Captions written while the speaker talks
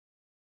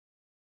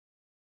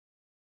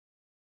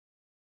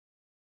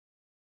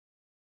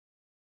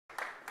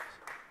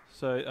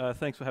So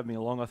thanks for having me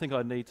along. I think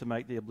I need to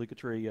make the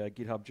obligatory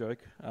GitHub joke.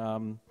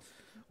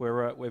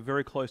 We're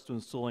very close to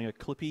installing a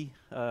Clippy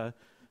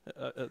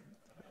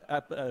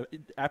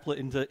applet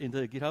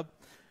into GitHub.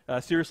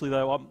 Seriously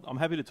though, I'm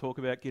happy to talk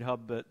about GitHub,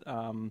 but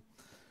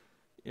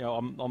you know,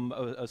 I'm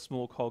a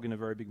small cog in a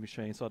very big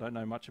machine, so I don't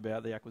know much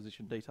about the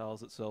acquisition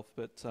details itself.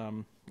 But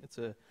it's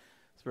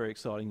very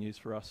exciting news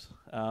for us.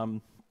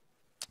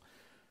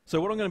 So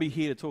what I'm going to be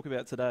here to talk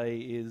about today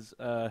is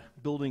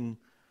building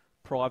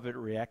private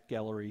React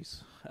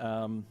galleries.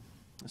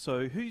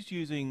 So who's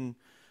using,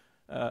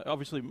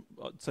 obviously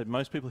I'd say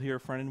most people here are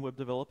front-end web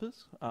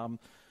developers.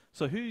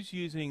 So who's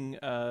using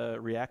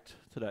React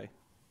today?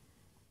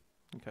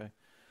 Okay.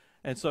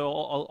 And so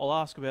I'll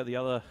ask about the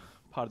other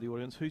part of the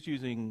audience. Who's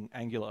using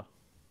Angular?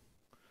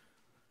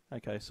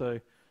 Okay, so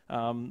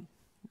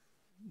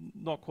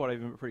not quite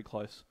even, but pretty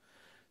close.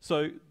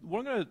 So what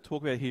I'm going to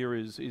talk about here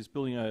is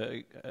building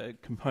a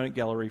component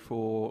gallery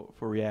for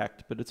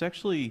React, but it's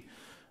actually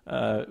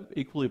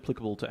equally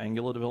applicable to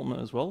Angular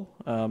development as well.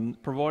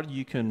 Provided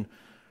you can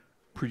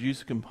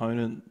produce a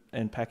component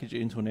and package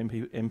it into an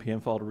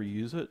npm file to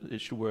reuse it,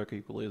 it should work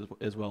equally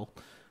as well.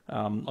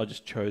 I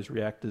just chose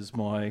React as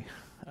my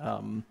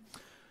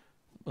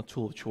a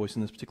tool of choice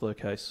in this particular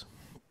case.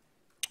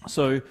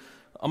 So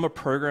I'm a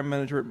program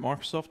manager at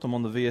Microsoft. I'm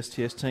on the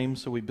VSTS team,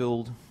 so we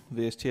build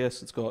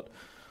VSTS. It's got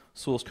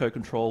source code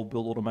control,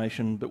 build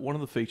automation, but one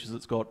of the features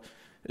it's got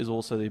is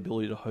also the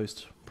ability to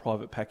host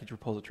private package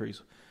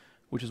repositories,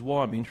 which is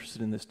why I'm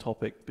interested in this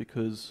topic,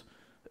 because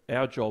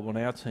our job on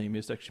our team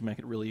is to actually make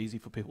it really easy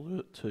for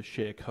people to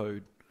share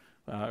code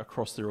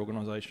across their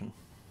organization.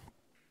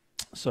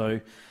 So,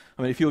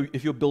 I mean, if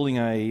you're building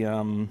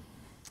an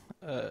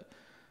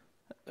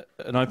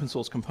open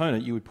source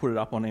component, you would put it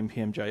up on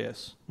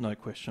npm.js, no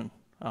question.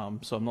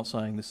 So I'm not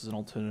saying this is an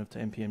alternative to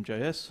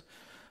npm.js,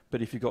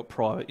 but if you've got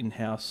private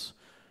in-house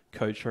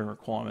code sharing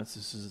requirements,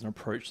 this is an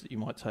approach that you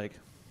might take.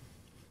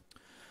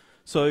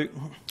 So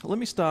let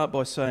me start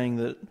by saying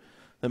that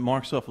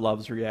Microsoft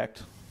loves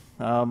React.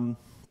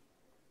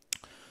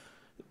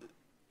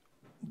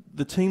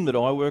 The team that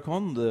I work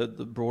on, the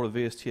broader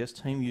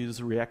VSTS team,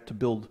 uses React to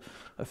build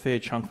a fair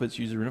chunk of its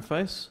user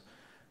interface.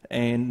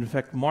 And in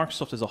fact,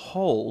 Microsoft as a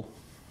whole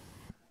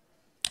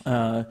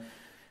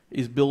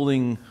is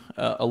building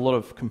a lot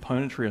of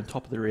componentry on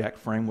top of the React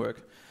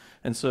framework.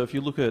 And so if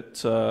you look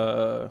at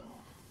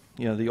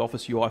you know, the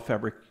Office UI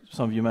fabric,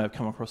 some of you may have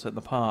come across that in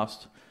the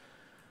past,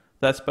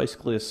 that's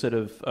basically a set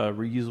of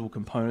reusable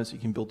components you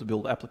can build to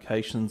build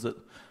applications that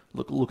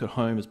look at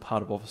home as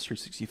part of Office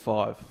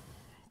 365.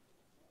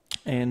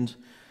 And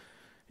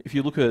if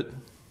you look at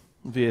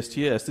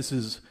VSTS, this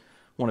is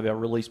one of our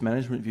release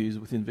management views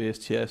within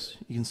VSTS.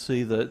 You can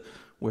see that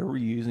we're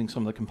reusing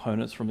some of the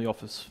components from the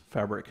Office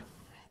fabric.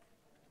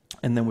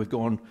 And then we've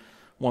gone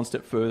one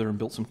step further and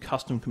built some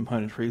custom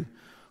componentry,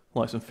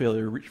 like some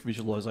fairly rich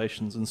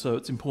visualizations. And so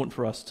it's important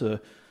for us to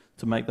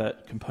make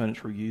that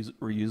componentry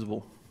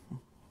reusable.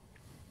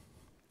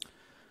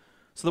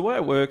 So the way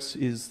it works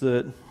is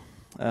that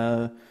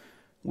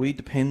we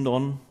depend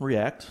on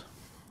React,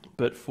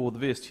 but for the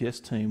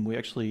VSTS team, we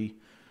actually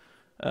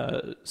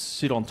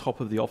sit on top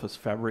of the Office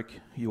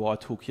Fabric UI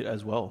toolkit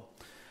as well.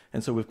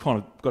 And so we've kind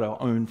of got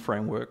our own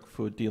framework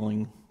for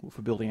building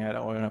out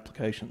our own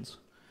applications.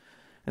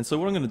 And so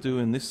what I'm going to do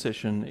in this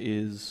session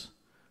is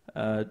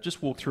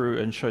just walk through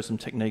and show some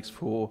techniques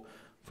for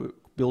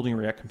building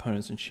React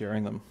components and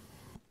sharing them.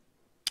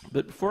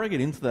 But before I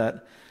get into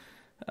that,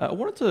 I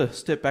wanted to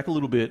step back a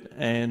little bit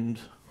and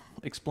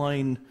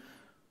explain,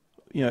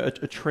 you know,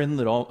 a trend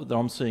that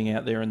I'm seeing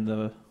out there in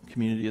the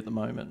community at the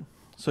moment.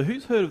 So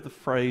who's heard of the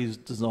phrase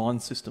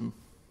design system?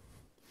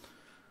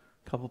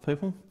 A couple of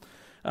people.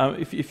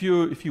 If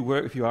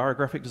you are a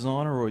graphic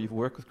designer or you've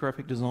worked with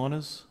graphic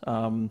designers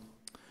or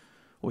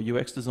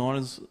UX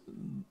designers,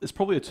 it's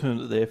probably a term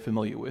that they're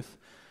familiar with.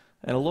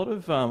 And a lot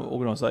of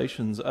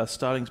organisations are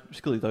starting,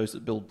 particularly those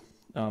that build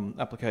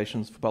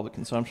applications for public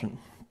consumption,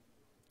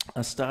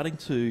 are starting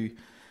to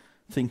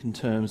think in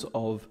terms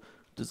of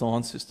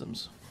design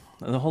systems.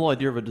 And the whole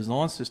idea of a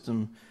design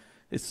system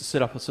is to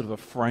set up a sort of a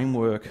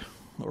framework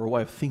or a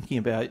way of thinking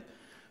about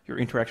your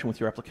interaction with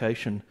your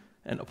application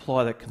and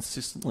apply that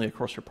consistently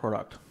across your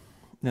product.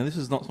 Now, this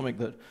is not something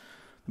that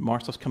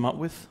Microsoft's come up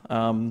with.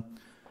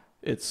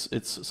 It's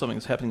something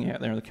that's happening out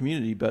there in the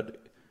community,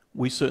 but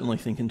we certainly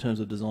think in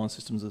terms of design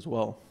systems as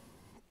well.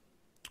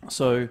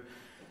 So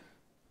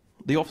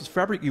the Office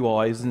Fabric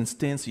UI is an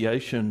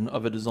instantiation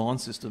of a design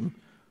system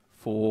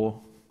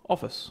for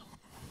Office,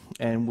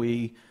 and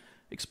we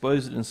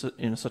expose it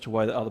in such a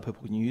way that other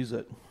people can use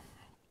it.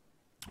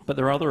 But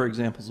there are other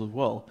examples as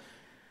well.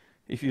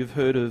 If you've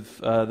heard of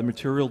the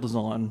material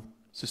design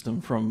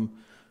system from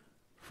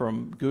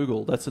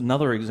Google, that's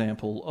another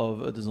example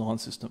of a design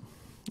system.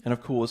 And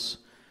of course,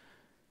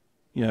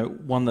 you know,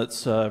 one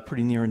that's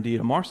pretty near and dear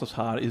to Microsoft's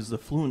heart is the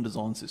Fluent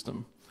design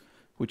system,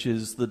 which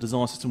is the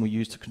design system we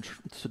use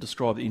to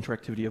describe the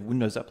interactivity of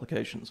Windows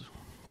applications.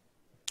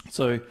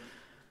 So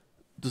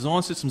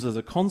design systems as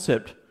a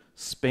concept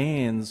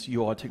spans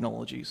UI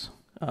technologies.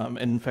 And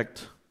in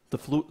fact, the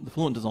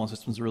Fluent design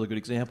system is a really good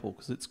example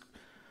because it's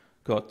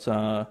got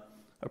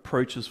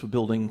approaches for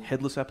building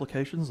headless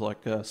applications like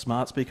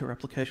smart speaker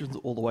applications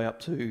all the way up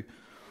to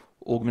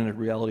augmented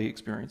reality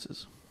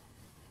experiences.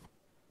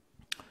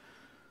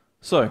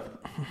 So,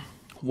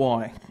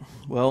 why?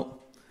 Well,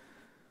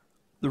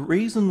 the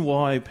reason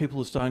why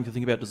people are starting to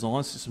think about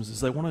design systems is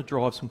they want to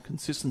drive some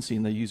consistency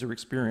in their user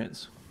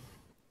experience.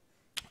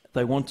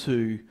 They want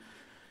to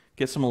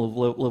get some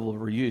level of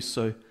reuse.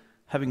 So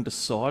having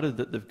decided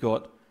that they've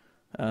got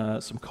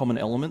some common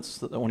elements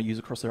that they want to use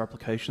across their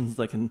applications,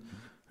 they can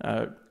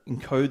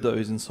encode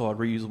those inside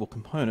reusable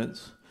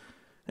components,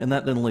 and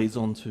that then leads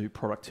on to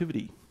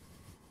productivity.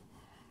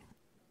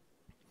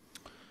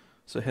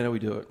 So how do we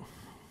do it?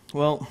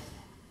 Well,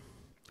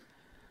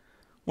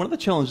 one of the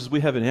challenges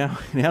we have in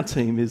our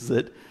team is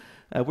that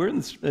we're in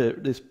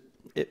this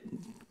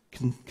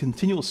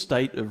continual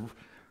state of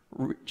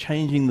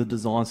changing the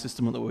design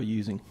system that we're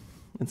using.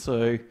 And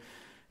so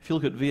if you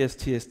look at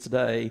VSTS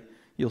today,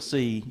 you'll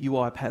see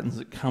UI patterns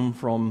that come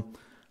from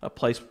a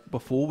place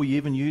before we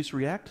even used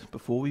React,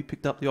 before we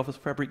picked up the Office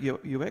Fabric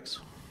UX,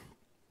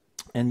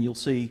 and you'll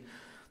see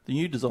the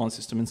new design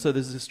system. And so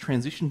there's this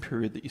transition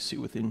period that you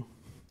sit within.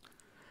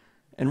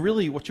 And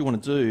really what you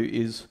want to do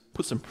is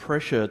put some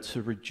pressure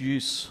to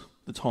reduce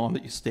the time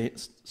that you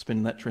spend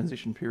in that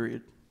transition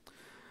period.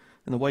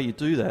 And the way you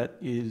do that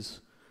is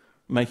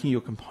making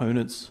your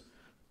components,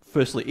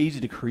 firstly,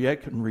 easy to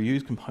create and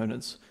reuse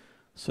components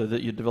so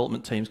that your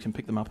development teams can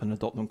pick them up and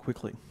adopt them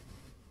quickly.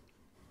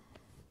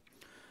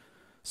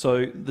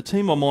 So the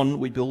team I'm on,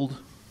 we build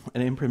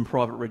an npm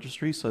private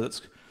registry, so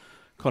that's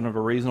kind of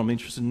a reason I'm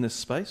interested in this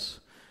space.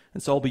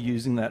 And so I'll be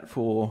using that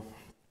for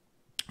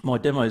my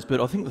demos,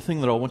 but I think the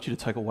thing that I want you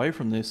to take away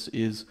from this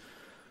is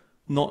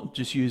not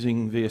just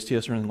using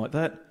VSTS or anything like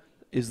that,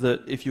 is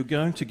that if you're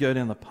going to go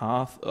down the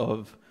path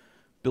of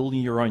building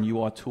your own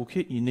UI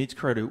toolkit, you need to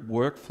create a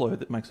workflow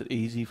that makes it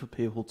easy for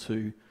people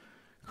to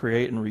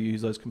create and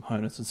reuse those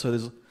components. And so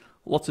there's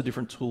lots of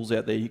different tools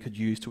out there you could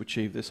use to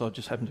achieve this. I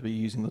just happen to be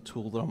using the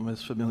tool that I'm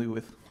most familiar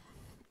with.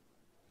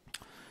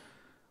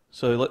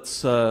 So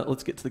let's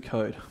get to the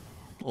code,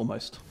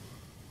 almost.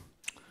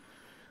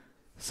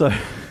 So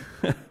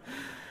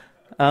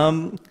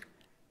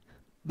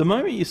the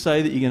moment you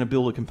say that you're going to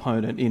build a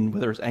component in,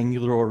 whether it's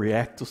Angular or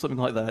React or something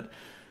like that,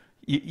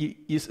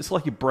 it's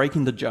like you break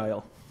into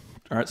jail.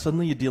 All right,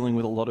 suddenly you're dealing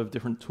with a lot of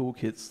different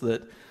toolkits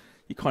that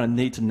you kind of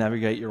need to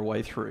navigate your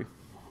way through.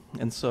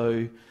 And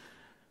so,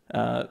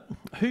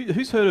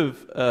 who's heard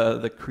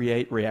of the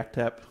Create React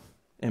App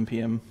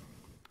npm?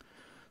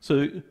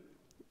 So,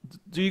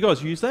 do you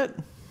guys use that?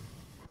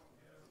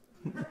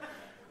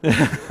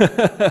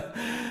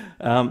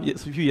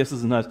 Yes, a few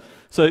yeses and nos.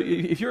 So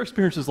if your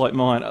experience is like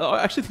mine,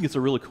 I actually think it's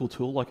a really cool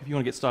tool. Like if you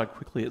want to get started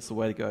quickly, it's the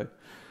way to go.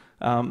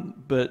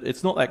 But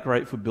it's not that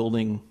great for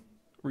building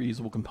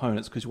reusable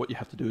components because what you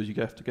have to do is you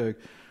have to go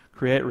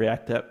create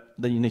React app,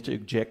 then you need to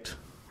eject,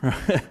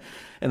 right?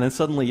 And then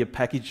suddenly your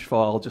package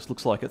file just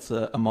looks like it's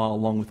a mile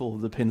long with all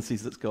the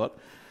dependencies it's got.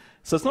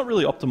 So it's not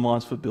really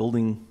optimized for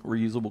building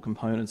reusable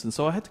components. And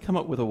so I had to come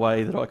up with a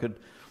way that I could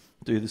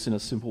do this in a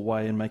simple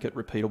way and make it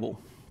repeatable.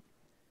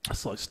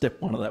 It's like step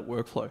one of that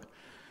workflow.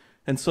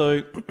 And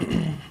so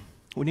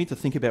we need to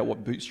think about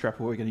what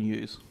bootstrapper we're going to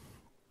use.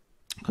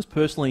 Because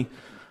personally,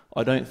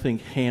 I don't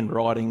think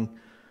handwriting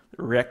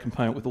a React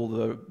component with all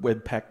the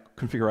Webpack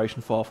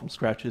configuration file from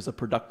scratch is a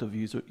productive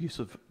use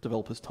of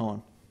developers'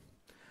 time.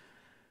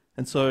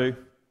 And so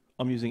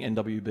I'm using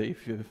NWB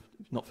if you're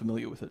not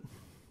familiar with it.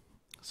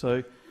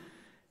 So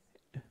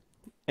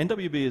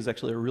NWB is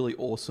actually a really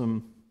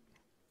awesome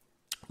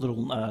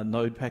little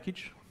node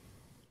package.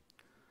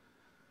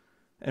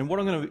 And what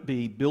I'm going to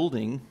be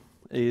building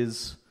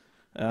is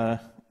a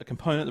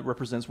component that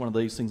represents one of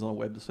these things on the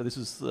web. So this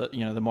is the,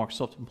 the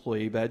Microsoft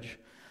employee badge.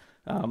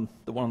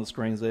 The one on the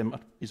screens there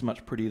is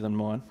much prettier than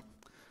mine.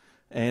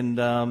 And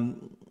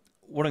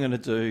what I'm going to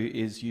do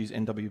is use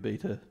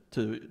NWB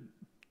to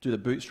do the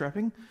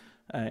bootstrapping,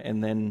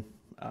 and then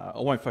I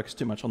won't focus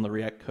too much on the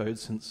React code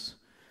since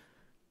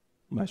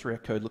most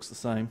React code looks the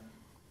same.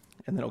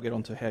 And then I'll get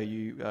on to how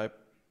you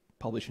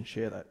publish and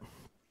share that.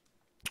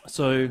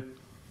 So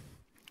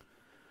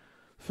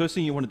first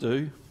thing you want to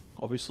do,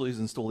 obviously, is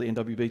install the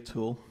NWB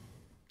tool.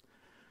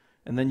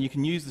 And then you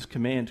can use this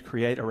command to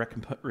create a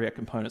React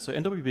component. So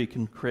NWB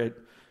can create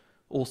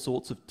all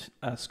sorts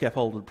of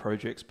scaffolded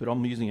projects, but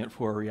I'm using it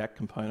for a React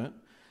component.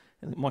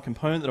 And my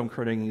component that I'm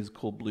creating is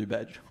called Blue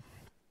Badge.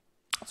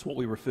 That's what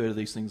we refer to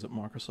these things at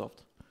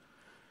Microsoft.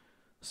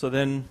 So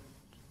then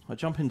I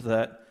jump into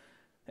that,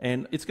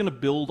 and it's going to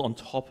build on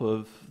top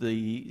of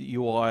the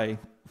UI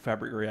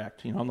Fabric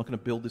React. I'm not going to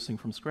build this thing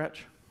from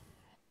scratch.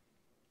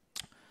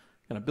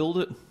 I'm going to build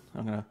it,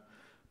 I'm going to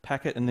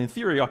pack it, and in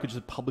theory I could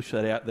just publish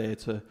that out there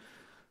to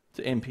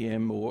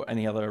NPM or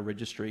any other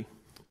registry.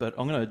 But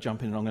I'm going to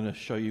jump in and I'm going to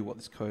show you what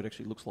this code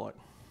actually looks like.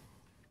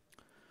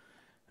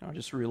 And I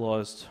just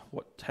realized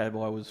what tab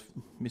I was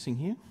missing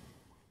here.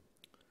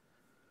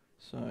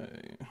 So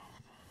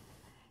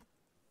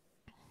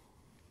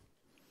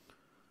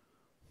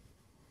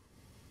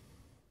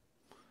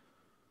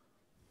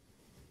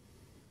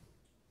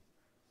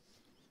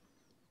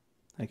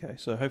Okay,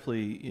 so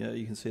hopefully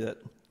you can see that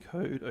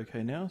code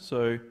okay now.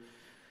 So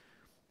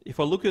if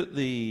I look at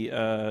the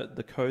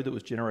code that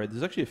was generated,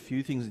 there's actually a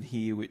few things in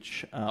here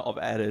which I've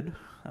added.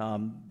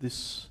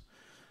 This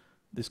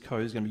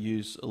code is going to be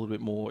used a little bit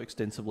more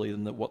extensively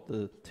than what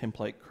the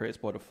template creates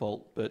by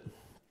default. But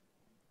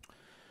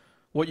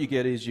what you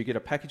get is you get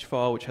a package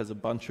file which has a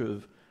bunch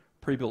of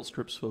pre-built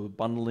scripts for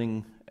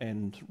bundling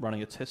and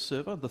running a test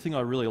server. The thing I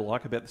really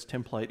like about this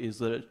template is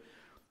that it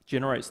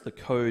generates the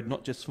code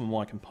not just for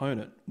my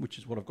component, which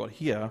is what I've got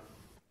here,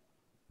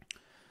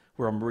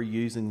 where I'm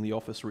reusing the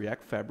Office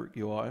React Fabric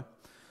UI,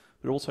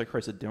 but it also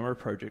creates a demo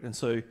project. And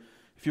so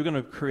if you're going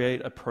to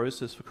create a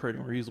process for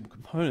creating reusable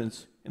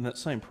components in that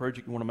same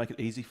project, you want to make it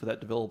easy for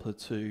that developer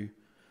to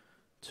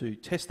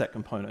test that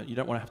component. You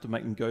don't want to have to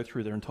make them go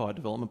through their entire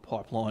development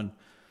pipeline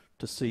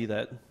to see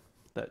that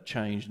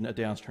change in a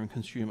downstream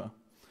consumer.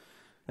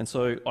 And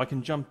so I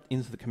can jump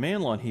into the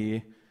command line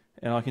here,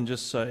 and I can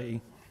just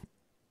say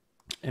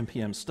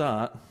npm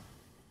start.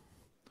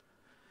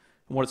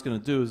 And what it's going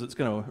to do is it's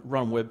going to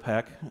run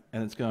Webpack,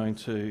 and it's going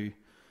to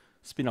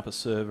spin up a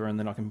server, and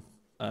then I can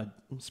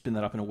spin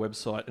that up in a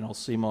website, and I'll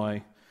see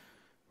my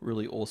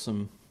really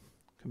awesome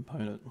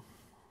component.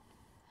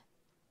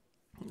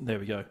 There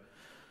we go.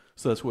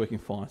 So that's working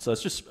fine. So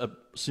it's just a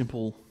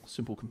simple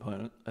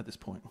component at this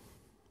point.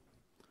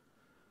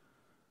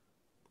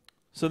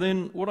 So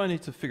then what I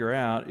need to figure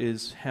out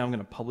is how I'm going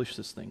to publish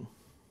this thing.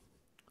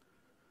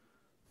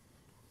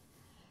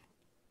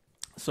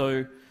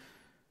 So,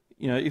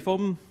 if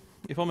I'm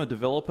a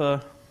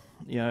developer,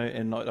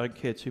 and I don't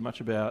care too much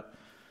about,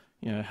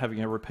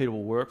 having a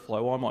repeatable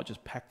workflow, I might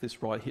just pack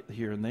this right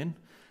here and then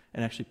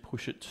and actually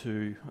push it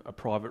to a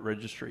private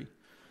registry.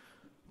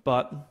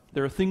 But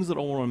there are things that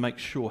I want to make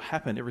sure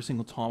happen every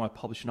single time I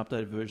publish an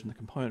updated version of the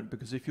component,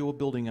 because if you're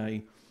building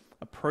a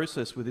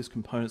process where this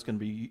component is going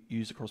to be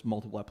used across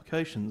multiple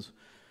applications,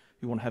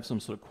 you want to have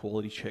some sort of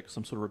quality check,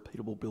 some sort of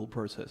repeatable build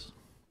process.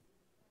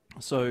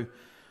 So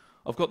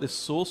I've got this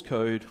source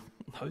code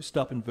hosted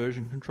up in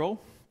version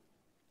control.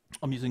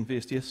 I'm using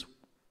VSTS.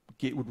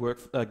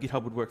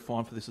 GitHub would work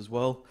fine for this as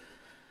well.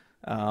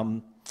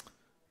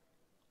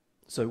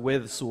 So where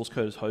the source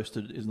code is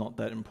hosted is not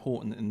that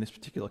important in this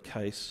particular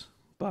case.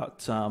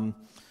 But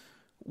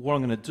what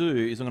I'm going to do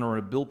is I'm going to run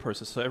a build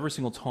process. So every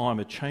single time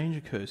a change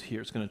occurs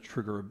here, it's going to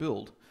trigger a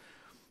build.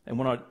 And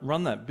when I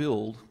run that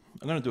build,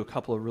 I'm going to do a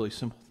couple of really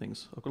simple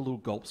things. I've got a little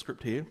gulp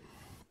script here.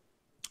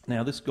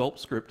 Now this gulp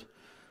script,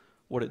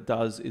 what it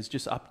does is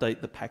just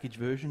update the package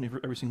version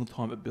every single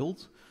time it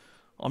builds.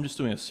 I'm just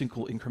doing a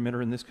single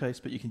incrementer in this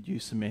case, but you can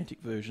use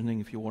semantic versioning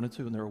if you wanted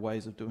to, and there are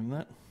ways of doing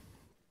that.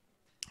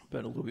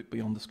 But a little bit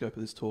beyond the scope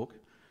of this talk.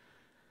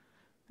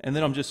 And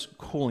then I'm just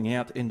calling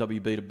out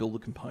NWB to build the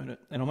component.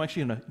 And I'm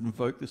actually going to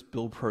invoke this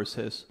build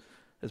process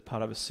as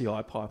part of a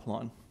CI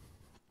pipeline.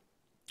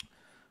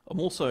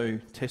 I'm also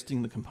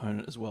testing the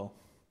component as well.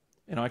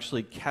 And I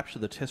actually capture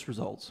the test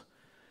results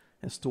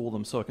and store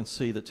them so I can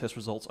see the test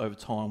results over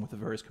time with the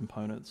various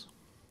components.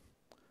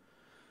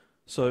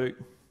 So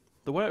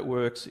the way it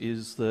works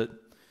is that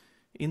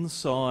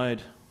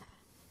inside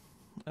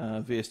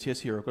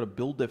VSTS here, I've got a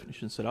build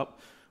definition set up.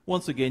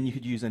 Once again, you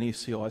could use any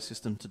CI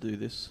system to do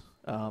this.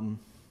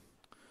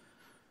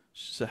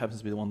 Just happens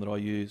to be the one that I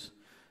use.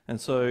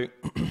 And so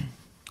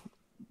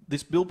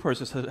this build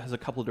process has a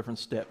couple of different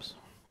steps.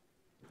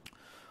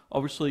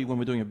 Obviously, when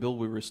we're doing a build,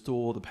 we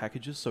restore the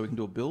packages so we can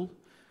do a build.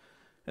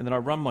 And then I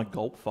run my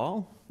gulp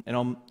file, and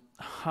I'm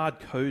hard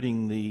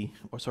coding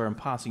I'm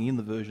passing in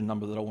the version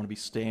number that I want to be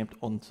stamped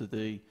onto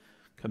the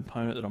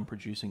component that I'm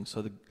producing.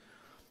 So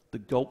the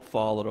gulp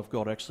file that I've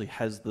got actually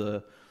has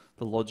the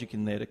logic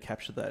in there to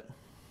capture that.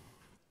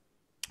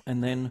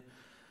 And then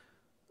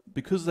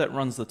because that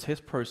runs the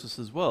test process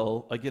as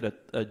well, I get a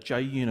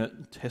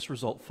JUnit test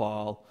result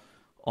file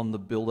on the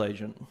build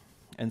agent.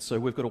 And so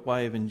we've got a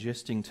way of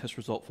ingesting test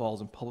result files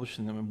and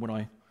publishing them, and when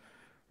I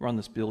run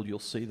this build, you'll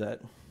see that.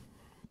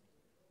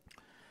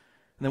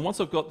 And then once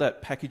I've got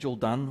that package all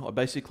done, I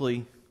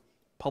basically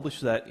publish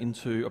that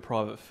into a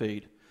private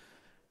feed.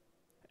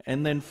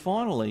 And then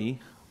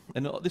finally,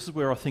 and this is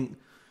where I think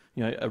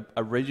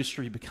a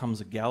registry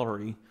becomes a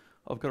gallery,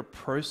 I've got a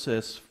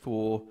process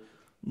for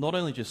not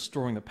only just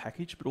storing the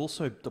package, but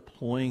also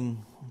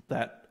deploying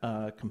that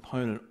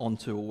component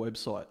onto a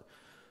website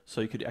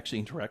so you could actually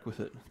interact with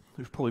it. It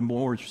was probably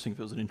more interesting if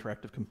it was an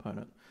interactive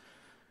component.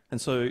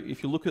 And so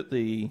if you look at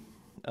the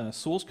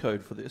source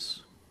code for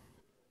this,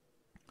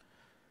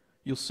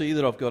 you'll see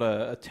that I've got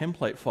a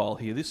template file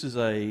here. This is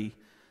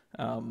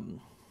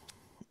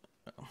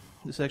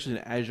this is actually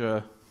an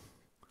Azure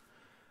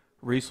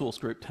resource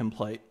group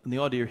template. And the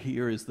idea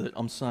here is that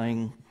I'm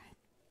saying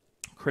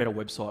create a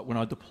website. When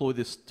I deploy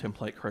this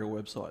template, create a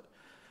website.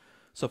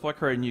 So if I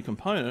create a new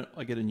component,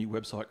 I get a new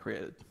website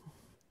created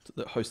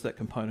that hosts that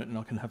component, and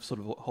I can have sort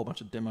of a whole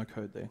bunch of demo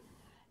code there.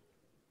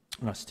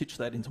 And I stitch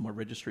that into my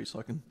registry so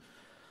I can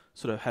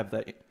sort of have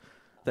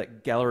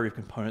that gallery of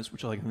components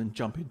which I can then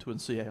jump into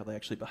and see how they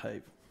actually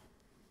behave.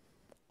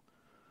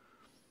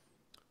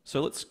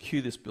 So let's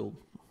queue this build.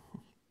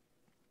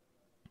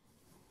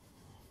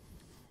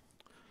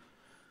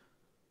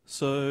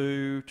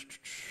 So,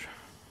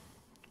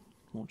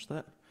 launch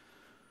that.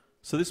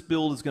 So this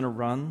build is going to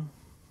run,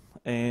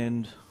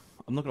 and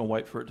I'm not going to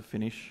wait for it to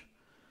finish.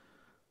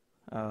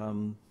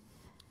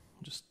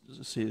 Just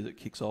see that it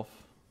kicks off.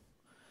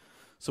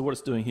 So what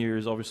it's doing here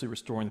is obviously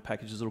restoring the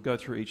packages. It'll go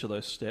through each of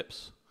those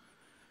steps,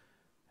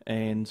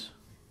 and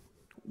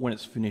when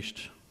it's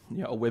finished,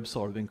 a website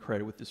will have been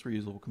created with this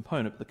reusable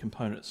component, but the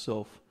component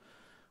itself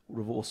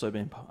would have also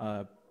been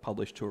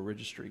published to a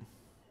registry.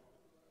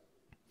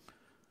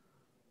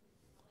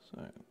 So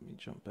let me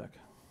jump back.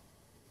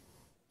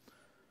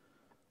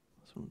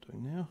 That's what I'm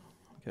doing now.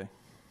 Okay.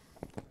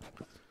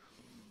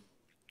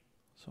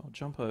 So I'll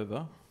jump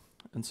over,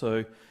 and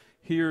so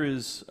here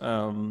is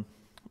some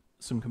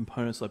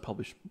components I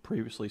published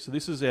previously. So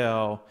this is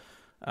our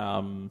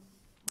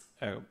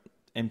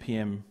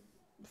NPM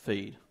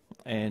feed,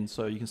 and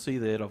so you can see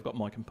that I've got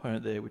my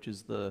component there, which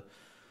is the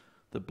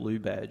blue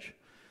badge.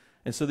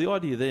 And so the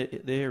idea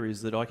there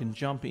is that I can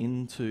jump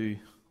into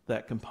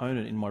that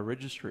component in my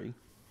registry,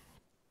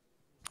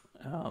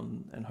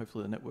 and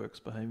hopefully the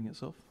network's behaving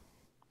itself.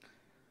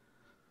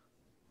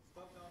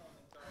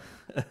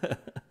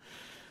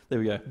 There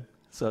we go.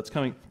 So it's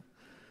coming.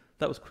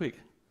 That was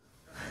quick.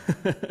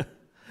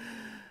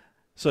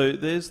 So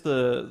there's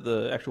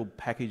the actual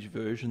package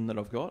version that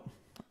I've got,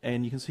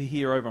 and you can see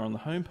here over on the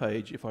home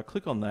page, if I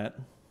click on that,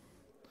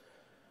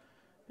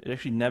 it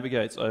actually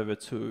navigates over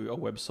to a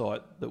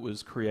website that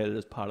was created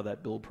as part of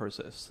that build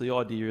process. The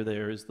idea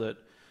there is that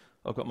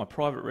I've got my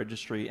private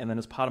registry, and then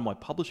as part of my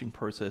publishing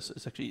process,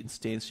 it's actually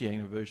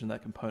instantiating a version of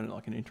that component I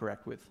can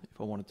interact with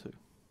if I wanted to.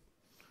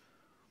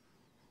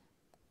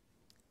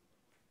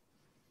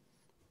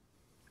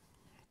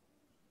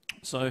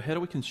 So how do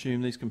we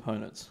consume these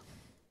components?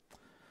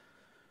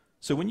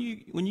 So when you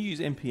use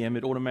NPM,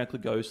 it automatically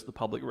goes to the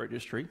public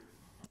registry,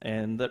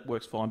 and that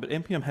works fine, but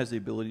NPM has the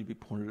ability to be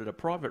pointed at a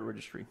private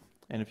registry.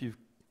 And if you've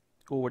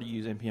already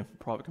used NPM for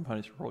private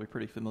components, you're probably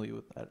pretty familiar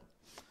with that.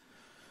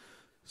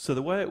 So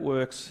the way it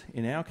works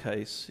in our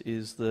case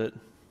is that,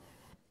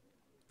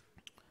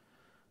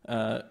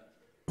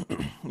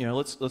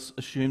 let's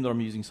assume that I'm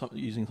using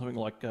something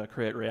like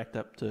Create React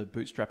App to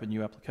bootstrap a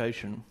new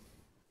application.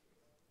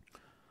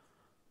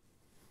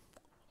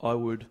 I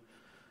would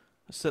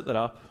set that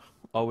up.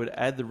 I would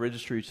add the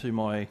registry to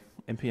my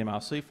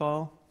npm-rc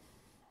file,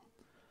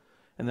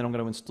 and then I'm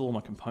going to install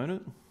my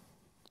component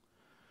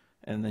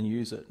and then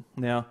use it.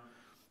 Now,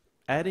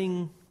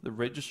 adding the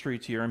registry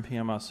to your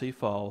npm-rc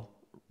file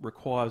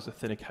requires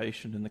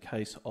authentication in the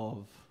case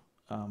of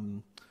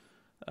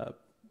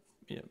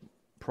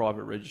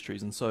private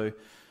registries, and so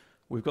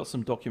we've got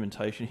some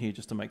documentation here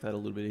just to make that a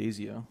little bit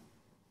easier.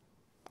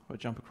 If I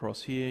jump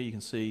across here, you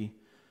can see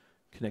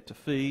connect to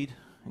feed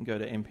and go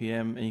to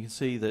npm, and you can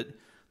see that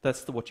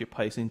that's what you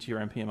paste into your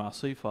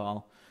npm-rc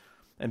file.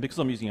 And because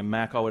I'm using a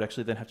Mac, I would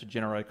actually then have to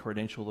generate a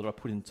credential that I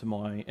put into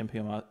my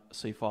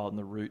npm-rc file in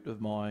the root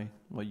of my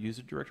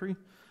user directory.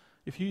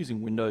 If you're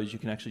using Windows, you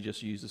can actually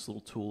just use this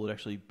little tool that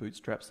actually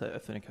bootstraps that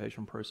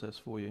authentication process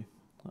for you.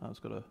 It's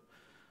got a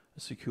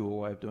secure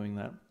way of doing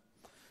that.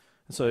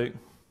 And so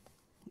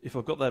if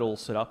I've got that all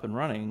set up and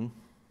running,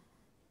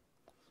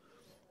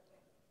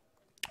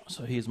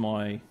 so here's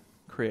my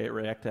Create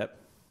React App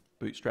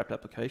bootstrapped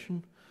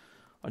application.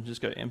 I can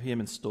just go npm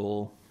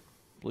install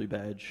blue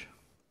badge,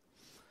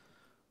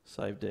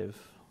 save dev,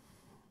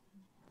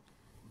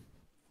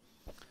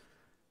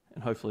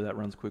 and hopefully that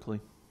runs quickly.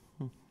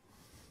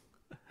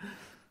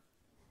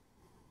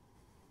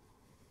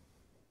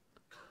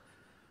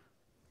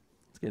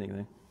 It's getting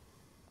there.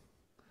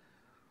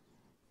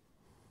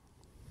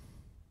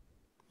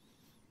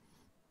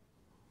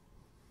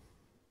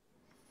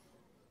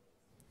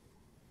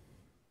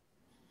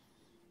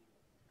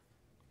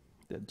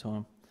 Dead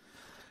time.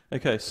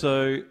 Okay,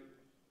 so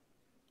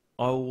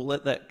I'll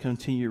let that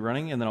continue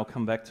running and then I'll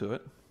come back to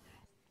it.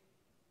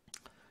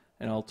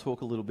 And I'll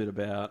talk a little bit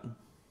about,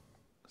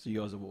 because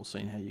you guys have all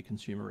seen how you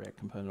consume a React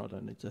component, I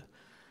don't need to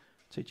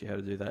teach you how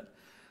to do that.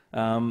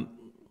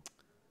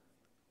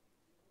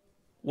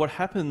 What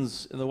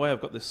happens, and the way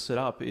I've got this set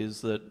up,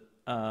 is that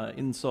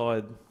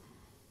inside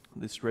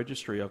this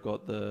registry I've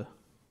got the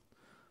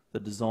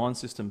design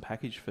system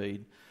package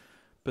feed,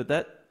 but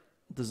that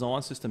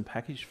design system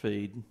package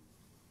feed,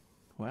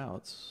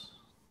 wow,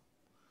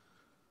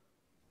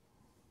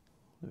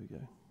 there we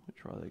go. Let's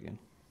try that again.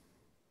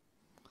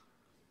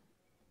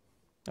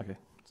 Okay,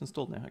 it's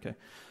installed now. Okay,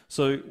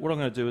 so what I'm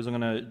going to do is I'm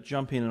going to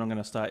jump in and I'm going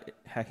to start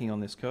hacking on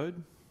this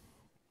code.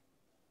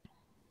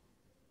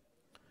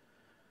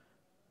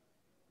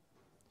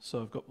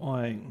 So I've got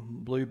my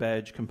blue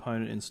badge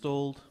component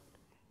installed.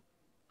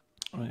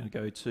 I'm going to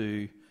go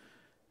to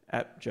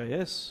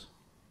app.js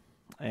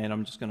and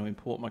I'm just going to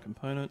import my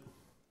component.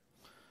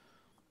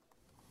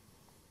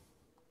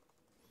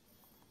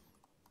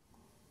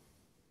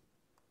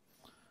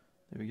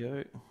 There we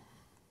go.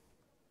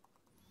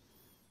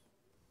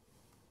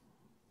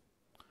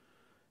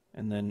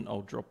 And then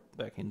I'll drop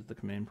back into the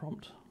command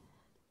prompt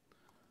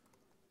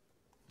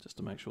just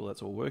to make sure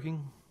that's all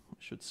working. It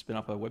should spin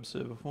up a web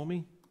server for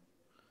me.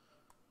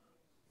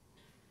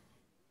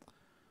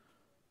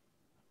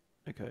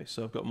 Okay,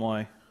 so I've got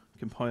my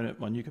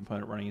new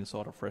component running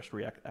inside a fresh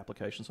React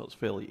application, so it's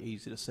fairly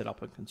easy to set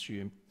up and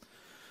consume.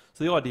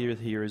 So the idea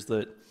here is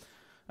that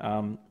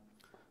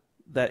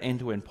that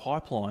end-to-end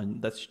pipeline,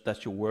 that's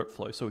your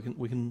workflow. So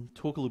we can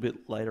talk a little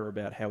bit later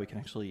about how we can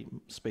actually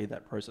speed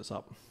that process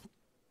up.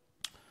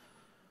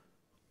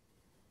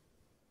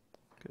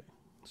 Okay,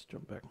 let's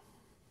jump back.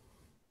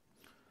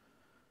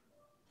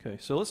 Okay,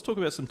 so let's talk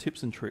about some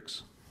tips and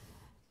tricks.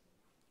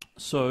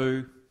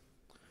 So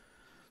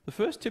the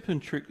first tip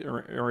and trick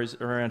is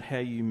around how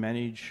you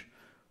manage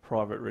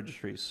private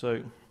registries.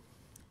 So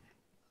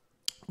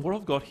what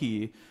I've got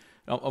here,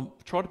 I'll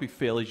try to be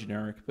fairly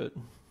generic, but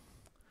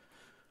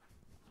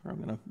I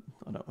don't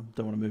want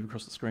to move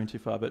across the screen too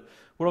far, but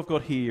what I've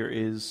got here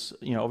is,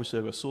 obviously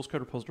I've got a source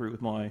code repository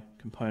with my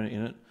component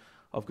in it.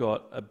 I've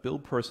got a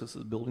build process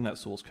that's building that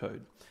source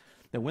code.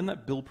 Now, when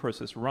that build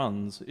process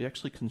runs, it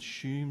actually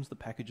consumes the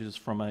packages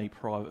from a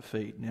private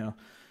feed. Now,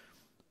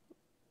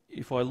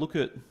 if I look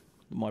at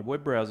my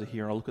web browser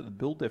here and I look at the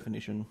build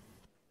definition,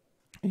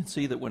 you can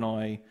see that when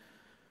I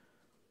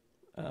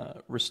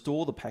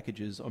restore the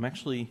packages, I'm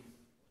actually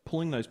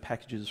pulling those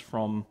packages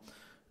from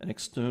an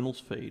externals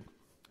feed.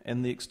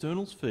 And the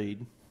externals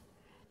feed,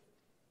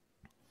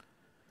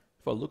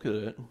 if I look at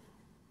it,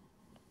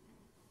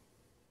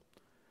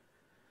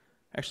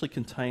 actually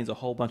contains a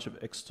whole bunch of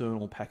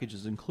external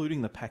packages,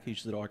 including the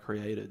package that I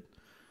created.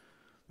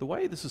 The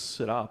way this is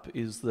set up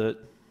is that,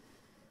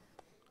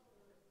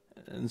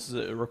 and this is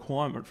a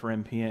requirement for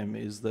NPM,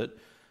 is that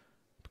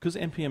because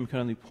NPM can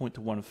only point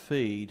to one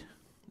feed,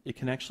 it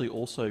can actually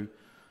also,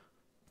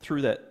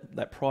 through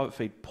that private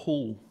feed,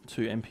 pull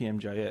to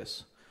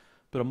npm.js.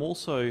 But I'm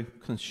also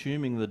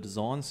consuming the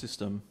design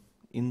system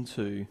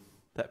into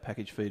that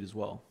package feed as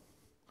well.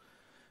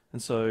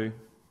 And so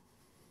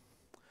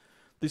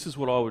this is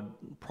what I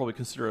would probably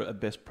consider a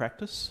best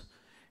practice,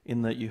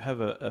 in that you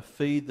have a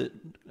feed that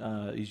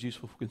is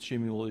useful for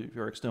consuming all of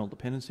your external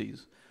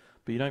dependencies,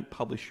 but you don't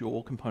publish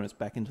your components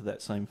back into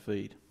that same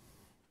feed.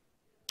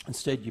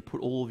 Instead, you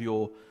put all of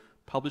your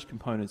published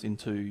components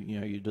into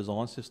your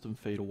design system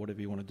feed or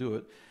whatever you want to do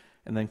it,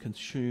 and then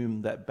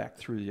consume that back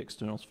through the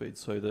externals feed,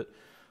 so that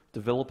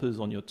developers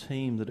on your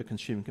team that are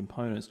consuming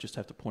components just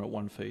have to point at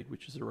one feed,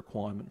 which is a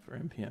requirement for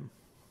NPM.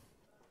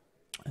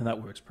 And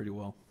that works pretty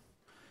well.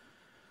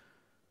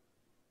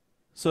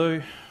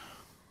 So,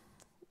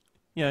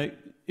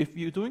 if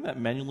you're doing that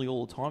manually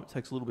all the time, it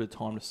takes a little bit of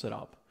time to set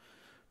up.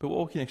 But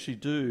what we can actually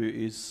do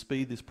is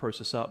speed this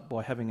process up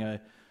by having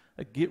a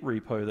Git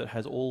repo that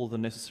has all of the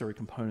necessary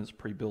components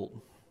pre-built.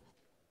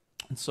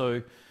 And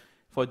so,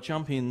 if I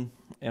jump in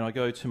and I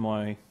go to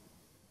my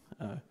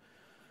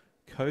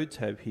code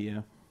tab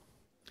here,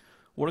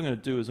 what I'm going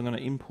to do is I'm going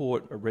to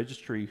import a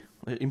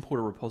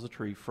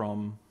repository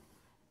from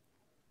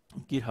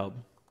GitHub,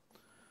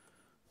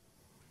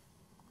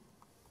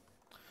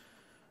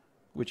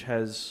 which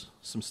has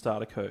some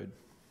starter code.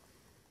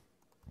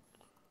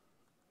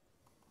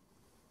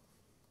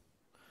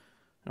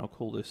 And I'll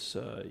call this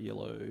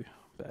yellow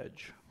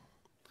badge.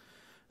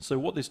 So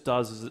what this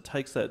does is it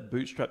takes that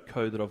bootstrap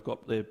code that I've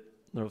got there,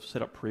 that I've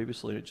set up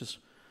previously, and it just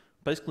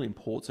basically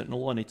imports it, and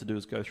all I need to do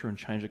is go through and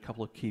change a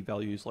couple of key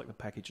values like the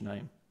package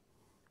name.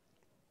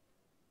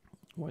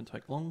 Won't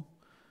take long.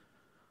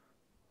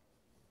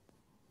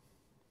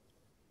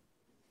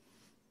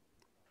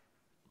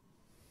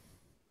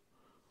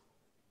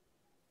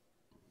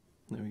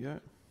 There we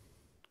go.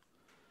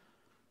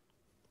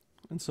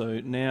 And so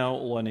now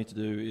all I need to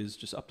do is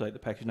just update the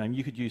package name.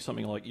 You could use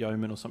something like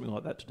Yeoman or something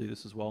like that to do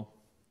this as well,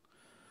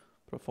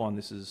 but I find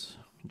this is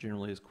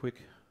generally as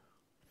quick.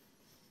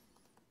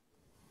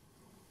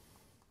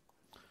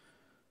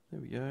 There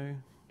we go.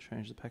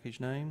 Change the package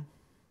name.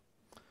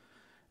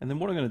 And then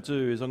what I'm going to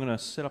do is I'm going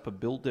to set up a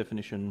build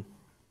definition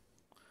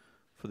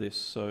for this.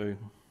 So,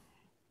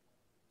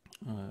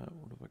 what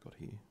have I got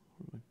here?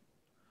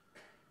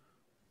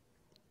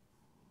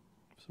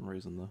 For some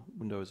reason the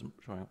window isn't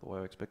showing up the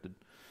way I expected.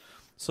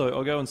 So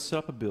I'll go and set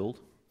up a build.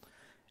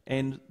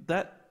 And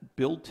that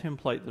build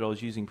template that I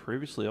was using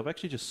previously, I've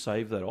actually just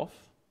saved that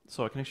off,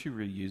 so I can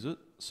actually reuse it.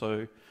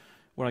 So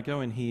when I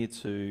go in here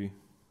to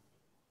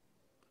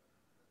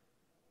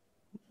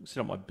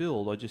set up my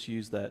build, I just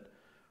use that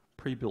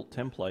pre-built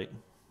template.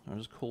 I'll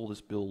just call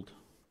this build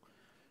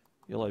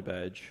yellow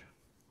badge.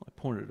 I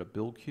point it at a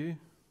build queue,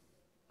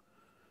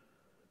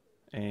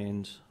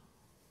 and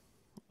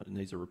it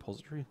needs a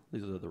repository.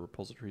 These are the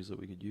repositories that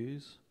we could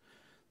use.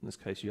 In this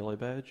case, yellow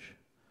badge.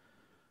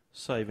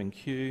 Save in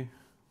queue,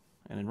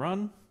 and then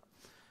run.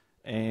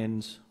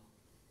 And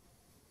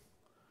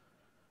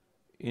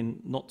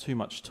in not too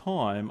much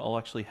time, I'll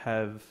actually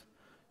have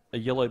a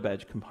yellow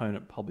badge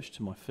component published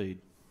to my feed.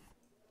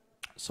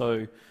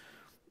 So,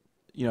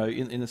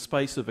 in the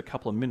space of a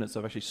couple of minutes,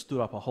 I've actually stood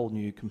up a whole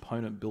new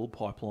component build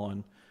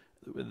pipeline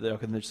that I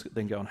can just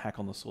then go and hack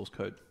on the source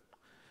code.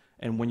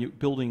 And when you're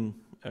building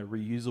a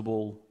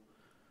reusable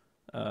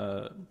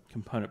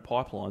component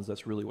pipelines,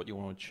 that's really what you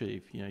want to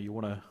achieve. You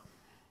want to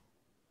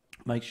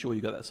make sure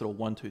you got that sort of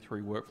 1, 2,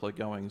 3 workflow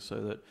going,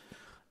 so that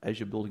as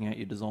you're building out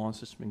your design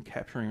system and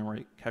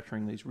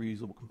capturing these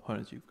reusable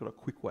components, you've got a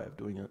quick way of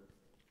doing it.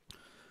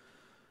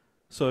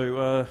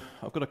 So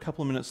I've got a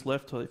couple of minutes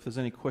left. If there's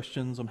any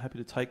questions, I'm happy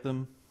to take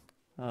them.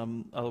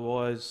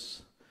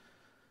 Otherwise,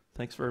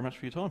 thanks very much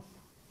for your time.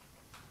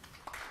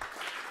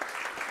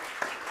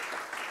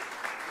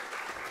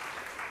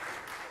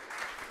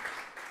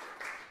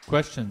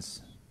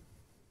 Questions?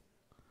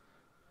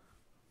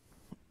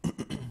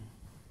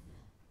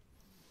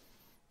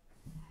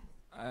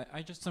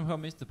 I just somehow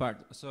missed the part.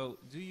 So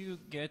do you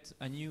get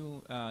a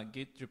new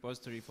Git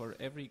repository for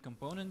every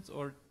component,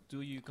 or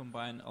do you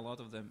combine a lot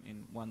of them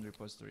in one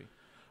repository?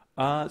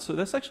 So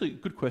that's actually a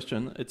good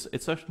question.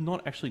 It's actually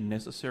not actually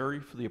necessary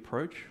for the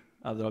approach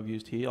that I've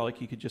used here.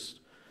 Like, you could just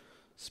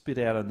spit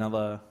out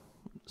another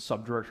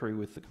subdirectory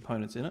with the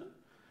components in it,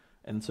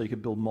 and so you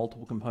could build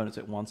multiple components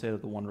at once out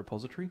of the one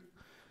repository.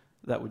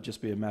 That would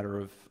just be a matter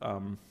of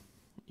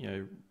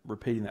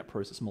repeating that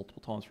process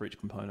multiple times for each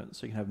component,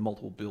 so you can have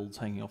multiple builds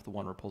hanging off the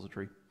one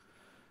repository,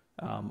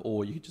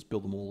 or you could just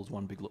build them all as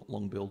one big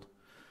long build.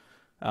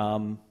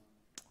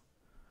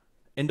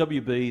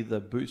 NWB,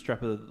 the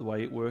bootstrapper, the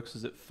way it works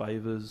is it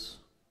favors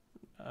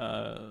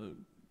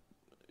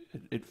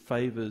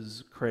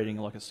creating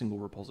like a single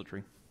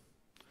repository,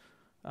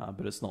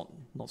 but it's not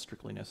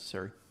strictly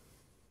necessary.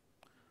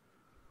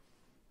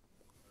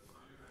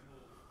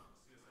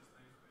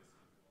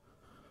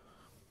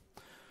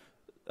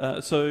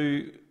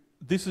 So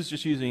this is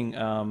just using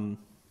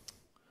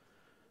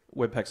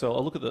Webpack. So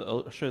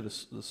I'll show you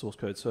the source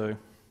code. So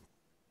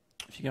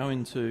if you go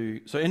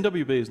into, so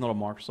NWB is not a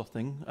Microsoft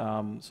thing.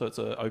 So it's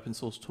an open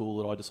source tool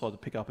that I decided to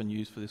pick up and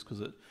use for this because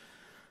it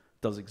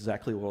does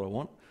exactly what I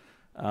want.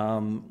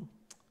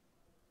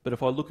 But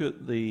if I look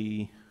at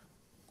the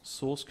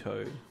source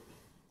code,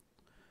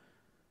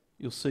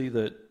 you'll see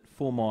that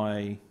for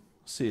my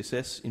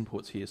CSS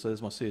inputs here, so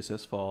there's my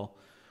CSS file,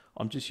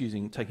 I'm just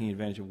taking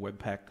advantage of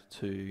Webpack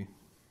to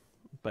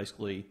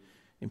basically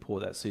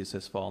import that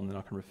CSS file, and then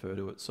I can refer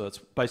to it. So it's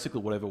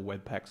basically whatever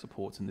Webpack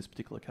supports in this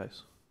particular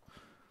case.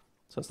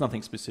 So it's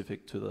nothing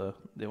specific to the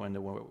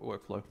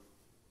workflow.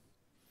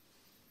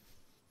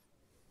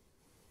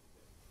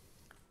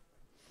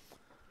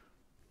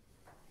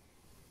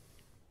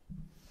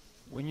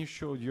 When you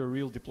showed your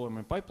real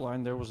deployment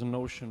pipeline, there was a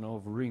notion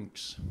of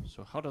rings.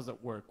 So how does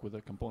that work with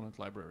a component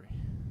library?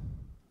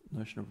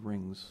 Notion of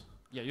rings.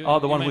 Yeah,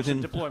 the one within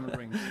deployment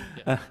rings.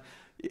 Yeah.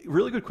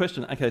 Really good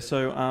question. Okay,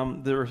 so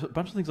there are a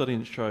bunch of things I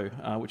didn't show,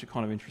 which are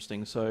kind of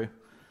interesting. So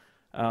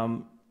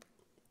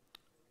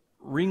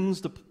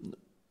rings,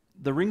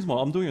 the rings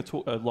model, I'm doing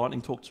a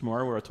lightning talk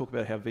tomorrow where I talk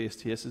about how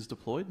VSTS is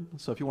deployed.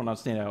 So if you want to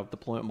understand our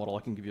deployment model, I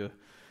can give you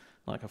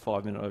like a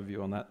 5-minute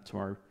overview on that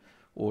tomorrow,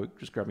 or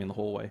just grab me in the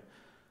hallway.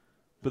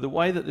 But the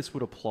way that this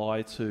would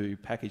apply to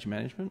package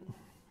management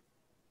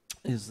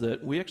is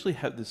that we actually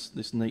have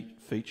this neat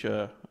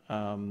feature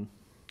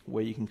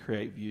where you can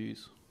create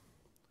views.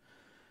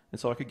 And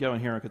so I could go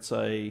in here and I could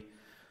say,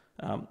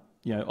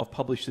 I've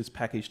published this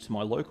package to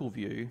my local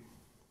view,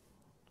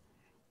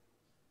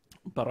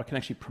 but I can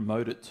actually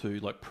promote it to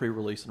like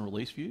pre-release and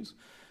release views.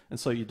 And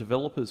so your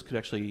developers could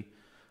actually,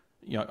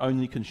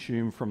 only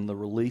consume from the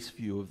release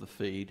view of the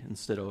feed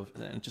instead of,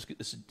 and just get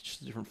this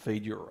just a different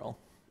feed URL.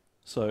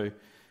 So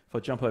if I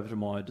jump over to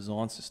my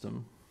design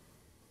system,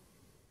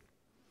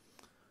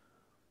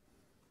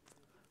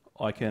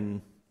 I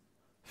can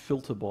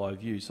filter by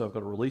view. So I've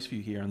got a release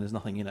view here and there's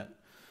nothing in it.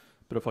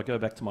 But if I go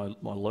back to my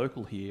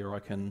local here, I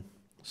can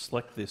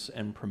select this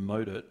and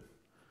promote it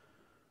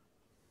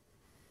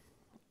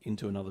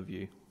into another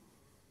view.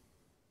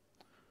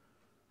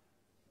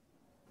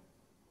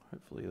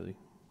 Hopefully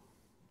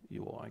the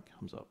UI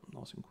comes up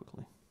nice and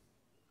quickly.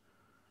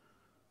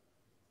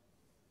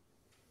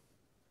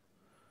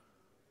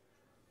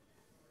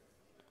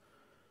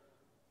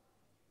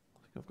 I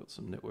think I've got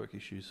some network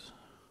issues.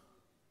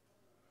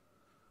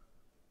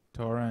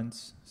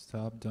 Torrents.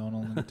 Stop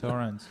downloading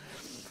torrents.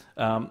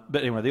 But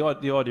anyway, the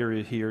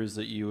idea here is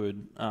that you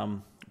would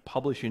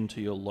publish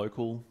into your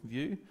local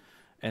view,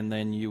 and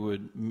then you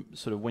would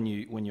sort of, when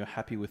you're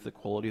happy with the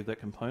quality of that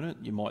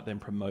component, you might then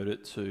promote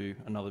it to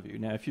another view.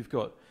 Now, if you've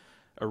got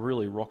a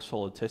really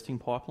rock-solid testing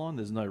pipeline,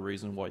 there's no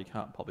reason why you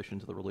can't publish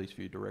into the release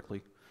view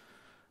directly.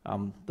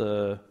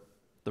 The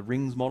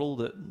rings model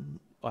that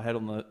I had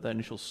on the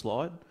initial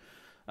slide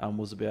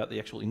was about the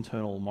actual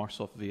internal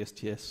Microsoft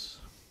VSTS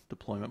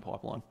deployment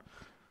pipeline,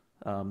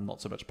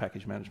 not so much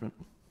package management.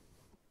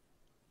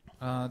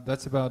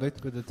 That's about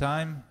it with the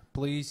time.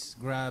 Please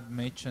grab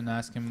Mitch and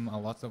ask him a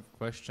lot of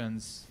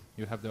questions.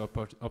 You have the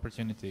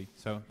opportunity.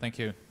 So thank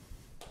you.